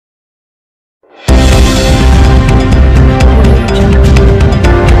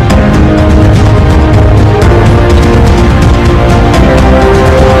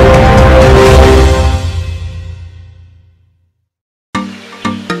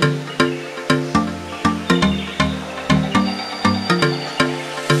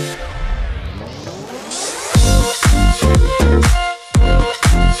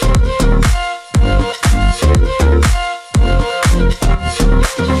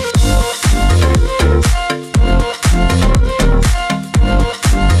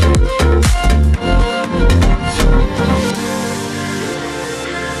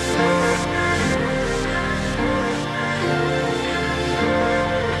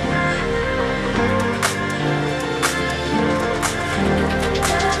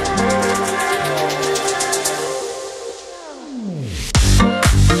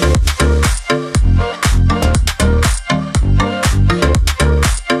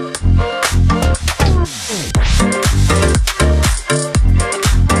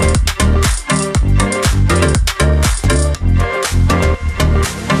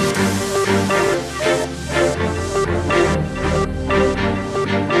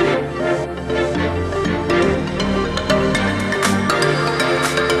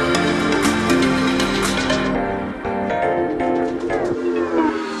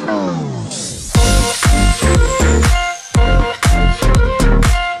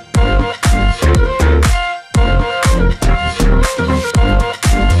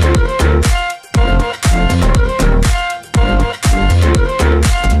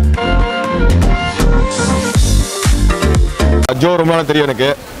Joe Romana theriyunukku.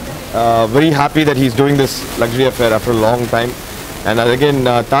 Very happy that he's doing this luxury affair after a long time. And again,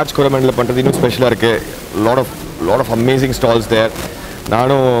 Taj Coromandel பண்றது இன்னும் ஸ்பெஷலா இருக்கு. Lot of amazing stalls there.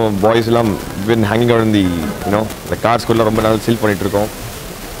 நானும் boys எல்லாம் been hanging out in the cars குள்ள ரொம்ப நாள் சில் பண்ணிட்டு இருக்கோம்.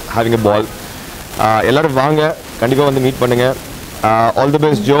 Having a ball. எல்லாரும் வாங்க, கண்டிப்பா வந்து மீட் பண்ணுங்க. All the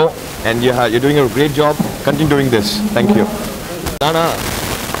best, Joe, and you're doing a great job. Continue doing this. Thank you. நானா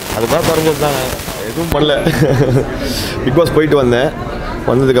அதுதான் பறஞ்சதுதான் எதுவும் பண்ணல. பிக் பாஸ் போயிட்டு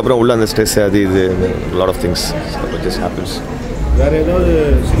வந்ததுக்கு அப்புறம் உள்ள அந்த ஸ்ட்ரெஸ் அது இது lot of things just happens. வேற ஏதாவது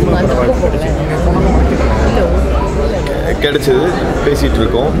சினிமா கிடைச்சது பேசிட்டு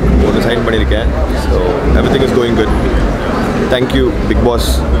இருக்கோம், ஒரு சைன் பண்ணியிருக்கேன். So everything is going good. Thank you Big Boss,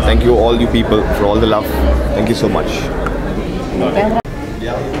 thank you all you people for all the love. Thank you so much.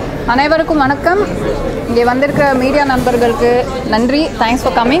 அனைவருக்கும் வணக்கம். இங்கே வந்திருக்கிற மீடியா நண்பர்களுக்கு நன்றி. Thanks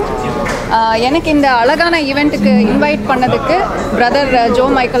for coming. எனக்கு இந்த அழகான ஈவெண்ட்டுக்கு இன்வைட் பண்ணதுக்கு பிரதர் ஜோ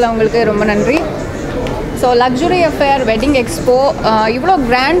மைக்கேல் அவங்களுக்கு ரொம்ப நன்றி. So luxury affair wedding expo இவ்வளோ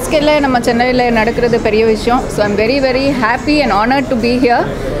கிராண்ட் ஸ்கேலில் நம்ம சென்னையில் நடக்கிறது பெரிய விஷயம். So I'm very very happy and honoured to be here.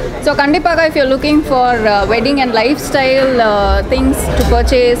 So கண்டிப்பாக if your looking for wedding and life style things to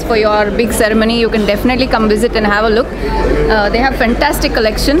purchase for your big ceremony, you can definitely come visit and have a look. They have fantastic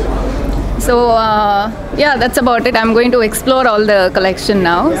collection. So yeah, that's about it. I'm going to explore all the collection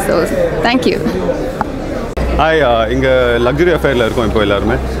now. So thank you. Hi, inga Luxury Affair la irukom ipo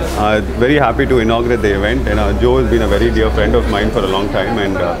ellarume. Very happy to inaugurate the event, and Joe has been a very dear friend of mine for a long time,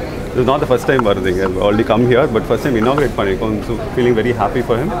 and this is not the first time varudinga. I've already come here, but first time inaugurate panirukom, so feeling very happy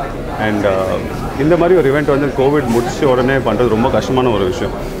for him. And இந்த மாதிரி ஒரு event வந்து Covid முடிச்ச உடனே பண்றது ரொம்ப கஷ்டமான ஒரு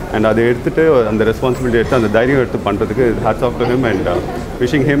விஷயம். And அதை எடுத்துட்டு அந்த ரெஸ்பான்சிபிலிட்டி எடுத்து அந்த தைரியம் எடுத்து பண்ணுறதுக்கு hats off to him, and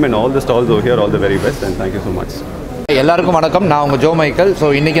wishing him and all the stalls over here all the very best, and thank you so much. எல்லாருக்கும் வணக்கம். நான் உங்கள் ஜோ மைக்கேல். ஸோ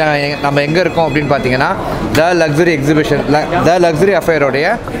இன்றைக்கி நம்ம எங்கே இருக்கோம் அப்படின்னு பார்த்தீங்கன்னா த luxury exhibition, the luxury அஃபேரோடைய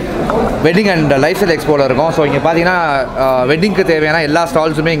wedding and life style எக்ஸ்போவில் இருக்கும். ஸோ இங்கே பார்த்தீங்கன்னா வெட்டிங்க்கு தேவையான எல்லா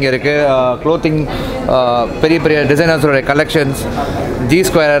ஸ்டால்ஸுமே இங்கே இருக்குது. க்ளோத்திங், பெரிய பெரிய டிசைனர்ஸோடைய collections, G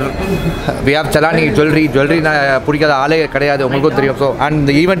square, we have Salani jewellery பிடிக்காத ஆளே கிடையாது, உங்களுக்கும் தெரியும். ஸோ அண்ட்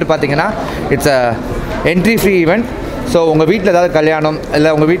இந்த ஈவெண்ட் பார்த்தீங்கன்னா it's a entry free event. So உங்கள் வீட்டில் ஏதாவது கல்யாணம் இல்லை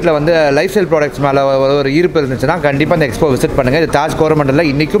உங்கள் வீட்டில் வந்து லைஃப் ஸ்டைல் ப்ராடக்ட்ஸ் மேலே ஒரு ஈர்ப்பு இருந்துச்சுன்னா கண்டிப்பாக இந்த எக்ஸ்போ விசிட் பண்ணுங்கள். இது தாஜ் கோரமண்டலில்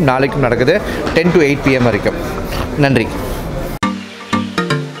இன்றைக்கும் நாளைக்கும் நடக்குது 10 to 8 PM வரைக்கும். நன்றி.